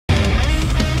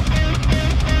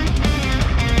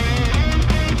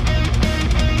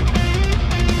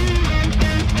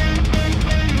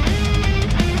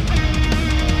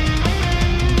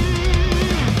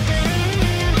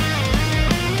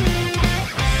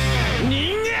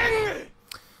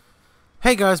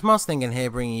Hey guys, Ningen here,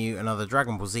 bringing you another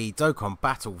Dragon Ball Z Dokkan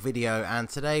battle video, and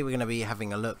today we're going to be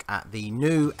having a look at the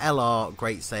new LR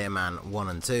Great Saiyaman 1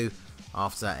 and 2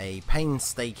 after a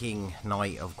painstaking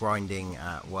night of grinding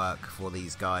at work for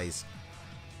these guys.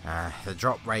 The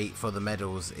drop rate for the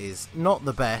medals is not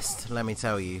the best, let me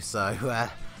tell you, so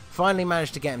finally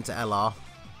managed to get him to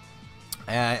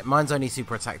LR. Mine's only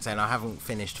Super Attack 10, I haven't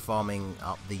finished farming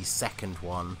up the second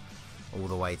one all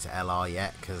the way to LR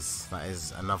yet, because that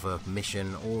is another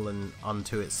mission all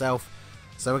unto itself.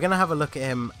 So we're going to have a look at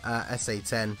him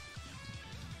SA10.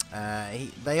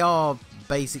 They are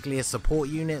basically a support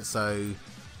unit, so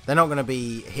they're not going to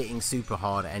be hitting super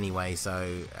hard anyway,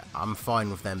 so I'm fine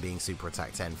with them being Super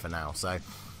Attack 10 for now. So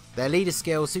their leader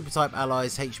skill, Super Type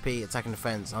Allies, HP, Attack and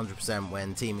Defense 100%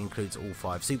 when team includes all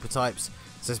 5 Super Types.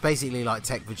 So it's basically like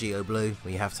Tech Vegito Blue,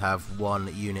 where you have to have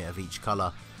one unit of each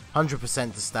colour. 100% to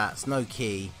stats, no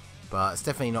key, but it's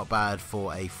definitely not bad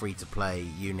for a free-to-play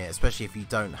unit, especially if you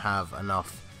don't have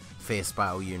enough Fierce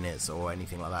Battle units or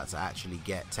anything like that to actually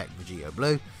get Tech Vegito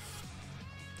Blue.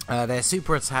 Their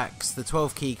super attacks, the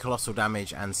 12 key Colossal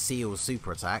Damage and Seal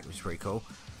Super Attack, which is pretty cool.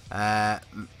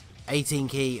 18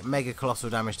 key Mega Colossal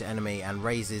Damage to enemy and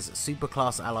raises Super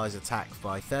Class Allies attack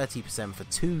by 30% for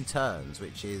 2 turns,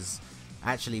 which is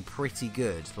actually pretty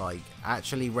good. Like,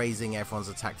 actually raising everyone's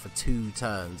attack for 2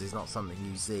 turns is not something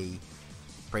you see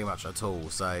pretty much at all,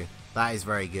 so that is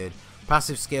very good.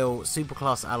 Passive skill, Super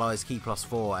Class Allies key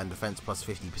 +4 and defense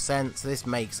 +50%, so this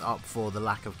makes up for the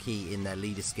lack of key in their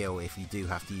leader skill if you do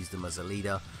have to use them as a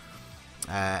leader.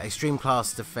 Extreme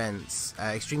class defense,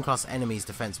 extreme class enemies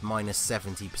defense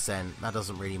 -70%. That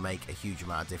doesn't really make a huge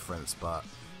amount of difference, but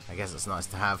I guess it's nice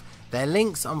to have. Their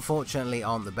links, unfortunately,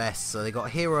 aren't the best. So they got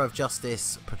Hero of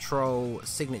Justice, Patrol,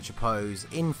 Signature Pose,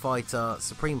 Infighter,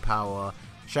 Supreme Power,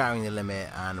 Shattering the Limit,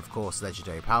 and of course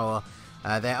Legendary Power.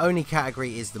 Their only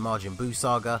category is the Majin Buu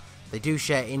Saga. They do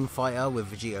share Infighter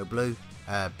with Vegito Blue,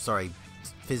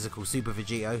 Physical Super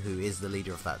Vegito, who is the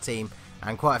leader of that team,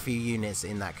 and quite a few units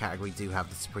in that category do have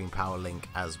the Supreme Power link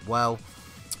as well.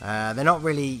 You're not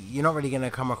really going to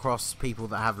come across people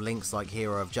that have links like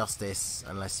Hero of Justice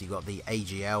unless you got the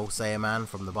AGL Saiyaman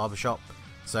from the barbershop.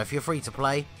 So if you're free to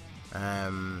play,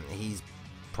 he's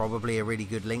probably a really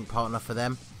good link partner for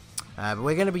them. But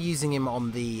we're going to be using him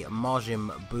on the Majin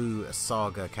Buu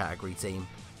Saga category team.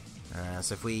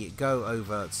 So if we go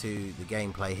over to the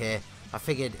gameplay here, I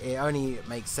figured it only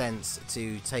makes sense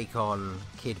to take on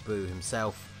Kid Buu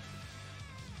himself.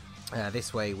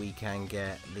 This way we can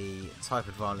get the type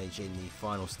advantage in the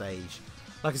final stage.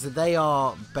 Like I said, they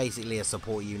are basically a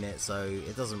support unit, so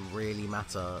it doesn't really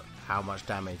matter how much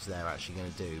damage they're actually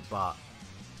going to do, but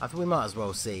I think we might as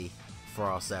well see for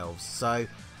ourselves. So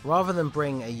rather than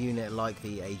bring a unit like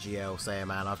the AGL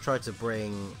Saiyaman, I've tried to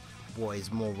bring what is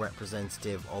more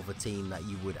representative of a team that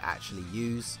you would actually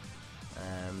use.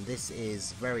 This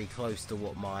is very close to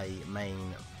what my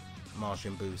main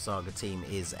Majin Buu Saga team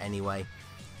is anyway.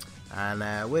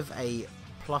 And with a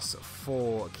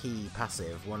 +4 key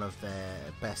passive, one of their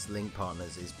best link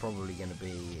partners is probably going to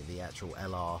be the actual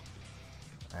LR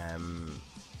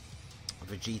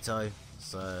Vegito.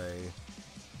 So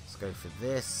let's go for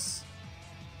this,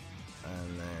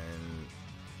 and then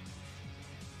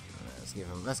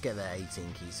let's get their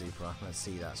 18 key super. Let's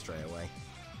see that straight away,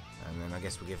 and then I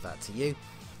guess we'll give that to you.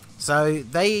 So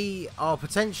they are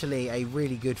potentially a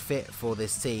really good fit for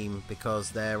this team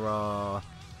because there are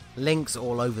links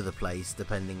all over the place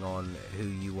depending on who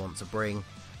you want to bring.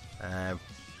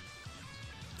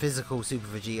 Physical Super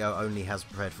Vegito only has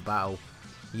prepared for battle.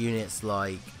 Units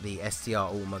like the STR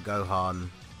Ulma Gohan,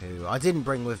 who I didn't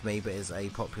bring with me but is a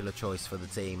popular choice for the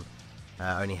team,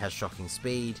 only has shocking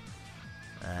speed.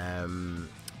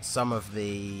 Some of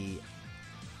the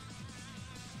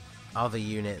other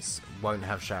units won't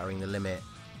have Shattering the Limit.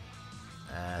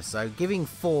 So giving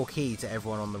 4 key to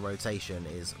everyone on the rotation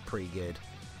is pretty good.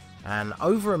 And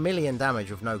over 1 million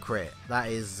damage with no crit. That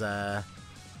is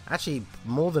actually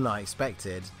more than I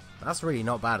expected. That's really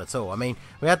not bad at all. I mean,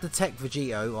 we had the Tech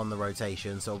Vegito on the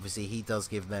rotation, so obviously he does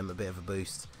give them a bit of a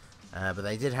boost. But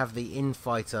they did have the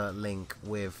Infighter link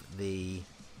with the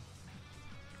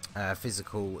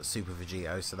Physical Super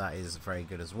Vegito, so that is very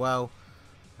good as well.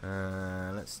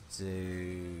 Let's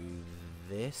do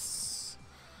this.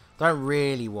 Don't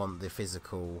really want the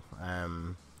Physical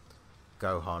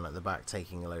Gohan at the back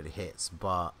taking a load of hits,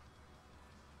 but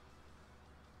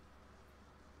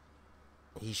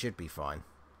he should be fine.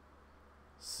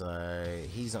 So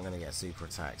he's not going to get super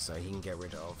attack, so he can get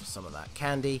rid of some of that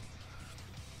candy.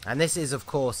 And this is of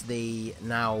course the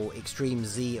now Extreme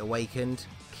Z Awakened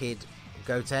Kid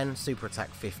Goten, super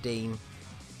attack 15.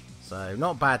 So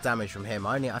not bad damage from him.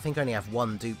 I think I only have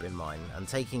one dupe in mine, and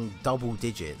taking double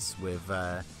digits with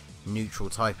neutral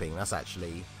typing, that's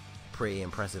actually pretty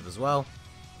impressive as well.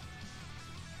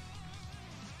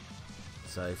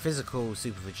 So physical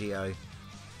Super Vegito,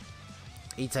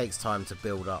 he takes time to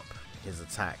build up his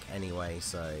attack anyway,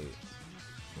 so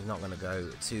he's not going to go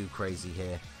too crazy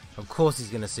here. Of course he's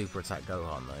going to super attack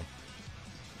Gohan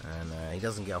though, and he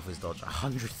doesn't get off his dodge.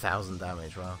 100,000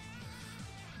 damage, wow.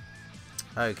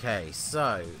 Okay,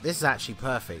 so this is actually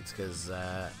perfect because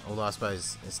although I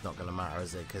suppose it's not going to matter,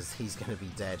 is it, because he's going to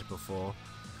be dead before.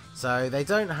 So they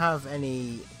don't have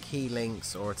any key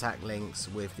links or attack links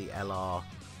with the LR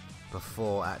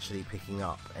before actually picking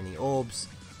up any orbs.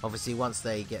 Obviously once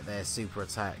they get their super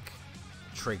attack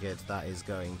triggered, that is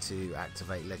going to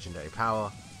activate legendary power,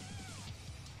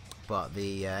 but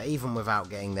the even without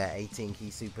getting their 18 key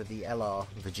super, the LR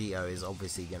Vegito is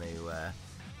obviously going to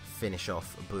finish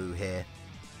off Buu here.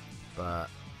 But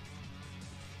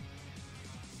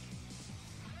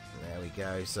there we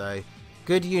go. So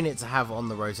good unit to have on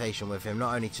the rotation with him,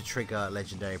 not only to trigger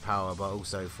legendary power but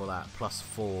also for that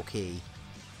 +4 key.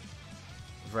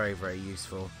 Very, very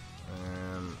useful.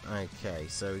 Okay,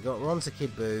 so we got Ron to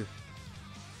Kid Buu.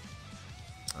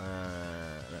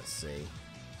 Let's see.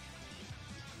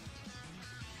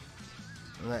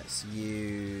 Let's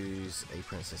use a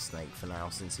Princess Snake for now,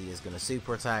 since he is going to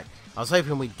super attack. I was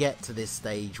hoping we'd get to this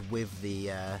stage with the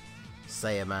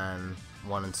Saiyaman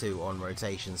 1 and 2 on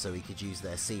rotation so we could use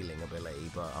their sealing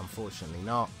ability, but unfortunately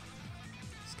not.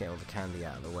 Let's get all the candy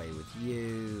out of the way with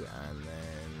you, and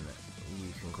then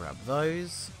you can grab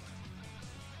those.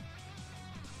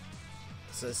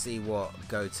 So let's see what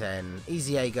Goten,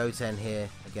 Easy A Goten here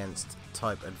against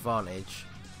Type Advantage.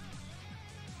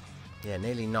 Yeah,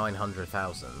 nearly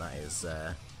 900,000. That is,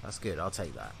 that's good. I'll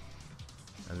take that.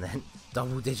 And then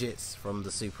double digits from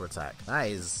the super attack. That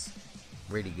is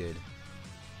really good.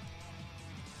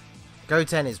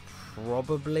 Goten is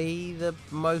probably the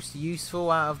most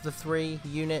useful out of the 3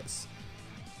 units.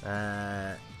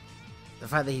 The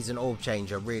fact that he's an orb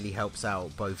changer really helps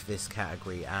out both this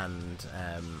category and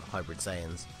Hybrid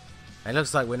Saiyans. It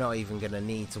looks like we're not even going to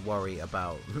need to worry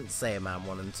about Saiyaman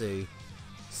 1 and 2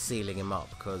 sealing him up,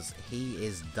 because he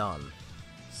is done.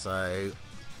 So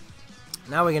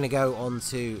now we're going to go on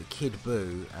to Kid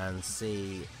Buu and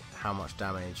see how much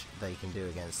damage they can do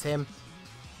against him.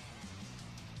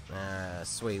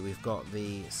 Sweet, we've got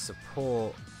the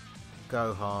support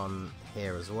Gohan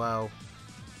here as well.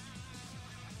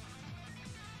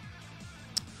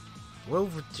 Will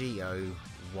Vegito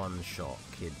one-shot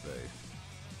Kid Buu?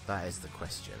 That is the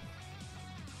question.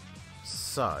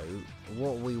 So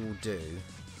what we will do,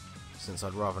 since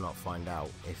I'd rather not find out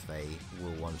if they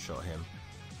will one-shot him,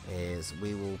 is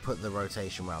we will put the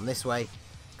rotation round this way,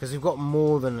 because we've got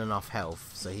more than enough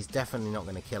health, so he's definitely not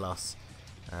going to kill us.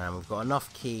 We've got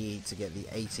enough key to get the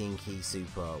 18 key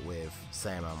super with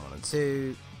Saiyaman 1 and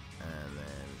 2, and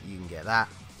then you can get that.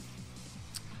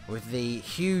 With the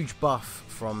huge buff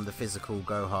from the physical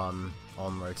Gohan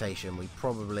on rotation, we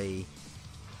probably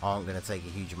aren't going to take a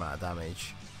huge amount of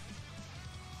damage.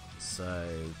 So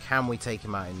can we take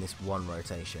him out in this one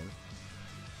rotation?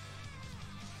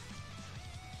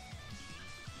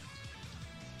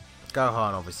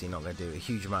 Gohan obviously not going to do a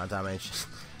huge amount of damage.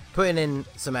 Putting in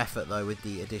some effort though with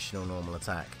the additional normal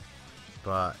attack.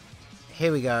 But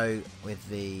here we go with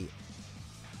the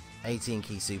 18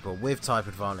 key super with type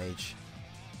advantage.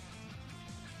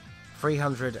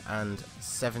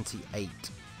 378.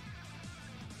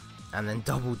 And then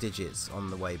double digits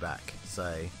on the way back.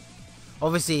 So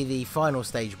obviously the final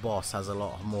stage boss has a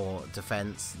lot more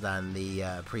defense than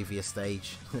the previous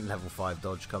stage. Level 5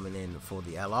 dodge coming in for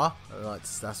the LR.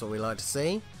 That's what we like to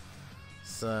see.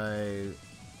 So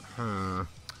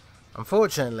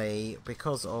unfortunately,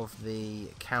 because of the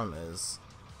counters,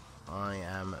 I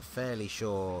am fairly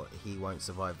sure he won't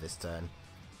survive this turn,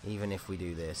 even if we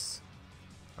do this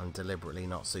and deliberately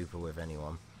not super with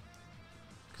anyone,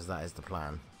 because that is the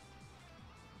plan.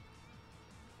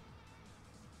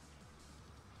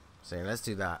 So let's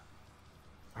do that.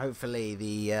 Hopefully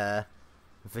the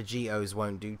Vegitos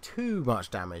won't do too much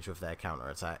damage with their counter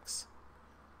attacks.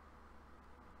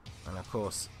 And of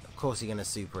course you're going to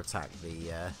super attack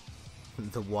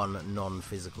the one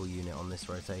non-physical unit on this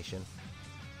rotation.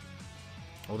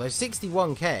 Although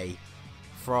 61k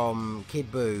from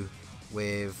Kid Buu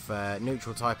with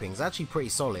neutral typing is actually pretty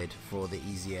solid for the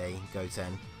Easy A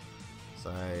Goten.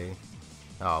 So,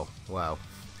 oh well.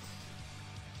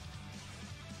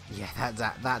 Yeah,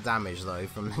 that damage though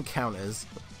from the counters.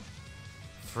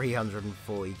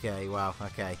 340k. Wow.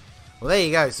 Okay. Well, there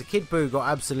you go. So Kid Buu got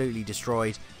absolutely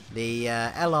destroyed. The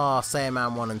LR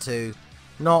Saiyaman 1 and 2,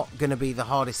 not going to be the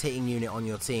hardest hitting unit on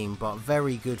your team, but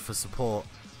very good for support.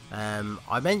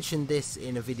 I mentioned this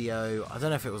in a video, I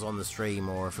don't know if it was on the stream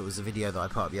or if it was a video that I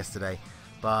put up yesterday,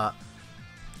 but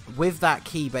with that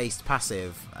key based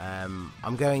passive,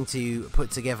 I'm going to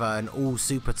put together an all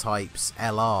super types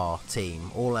LR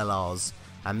team, all LRs,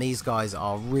 and these guys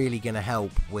are really going to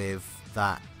help with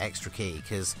that extra key,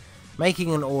 because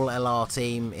making an all LR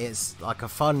team, it's like a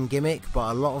fun gimmick,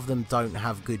 but a lot of them don't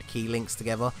have good key links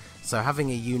together. So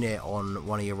having a unit on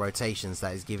one of your rotations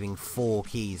that is giving 4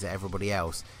 keys at everybody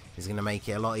else is going to make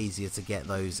it a lot easier to get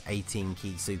those 18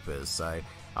 key supers. So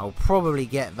I'll probably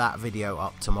get that video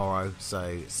up tomorrow,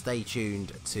 so stay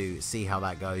tuned to see how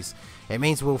that goes. It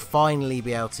means we'll finally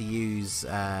be able to use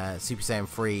Super Saiyan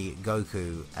 3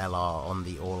 Goku LR on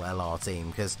the all LR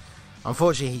team, because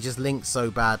unfortunately he just links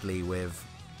so badly with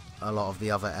a lot of the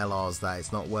other LRs that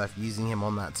it's not worth using him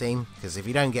on that team, because if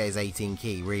you don't get his 18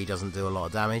 key, he really doesn't do a lot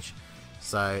of damage.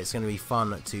 So it's going to be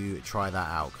fun to try that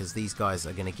out, because these guys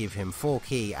are going to give him 4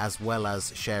 key as well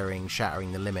as shattering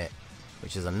the limit,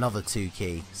 which is another 2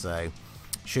 key, so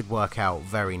should work out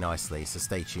very nicely, so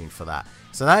stay tuned for that.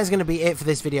 So that is going to be it for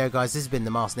this video, guys. This has been the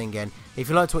Masked Ningen. If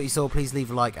you liked what you saw, please leave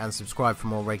a like and subscribe for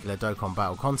more regular Dokkan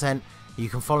Battle content. You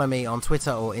can follow me on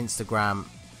Twitter or Instagram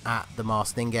at the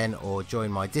Masked Ningen, or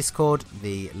join my Discord,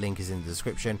 the link is in the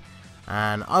description,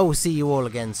 and I will see you all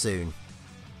again soon.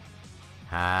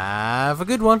 Have a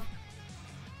good one.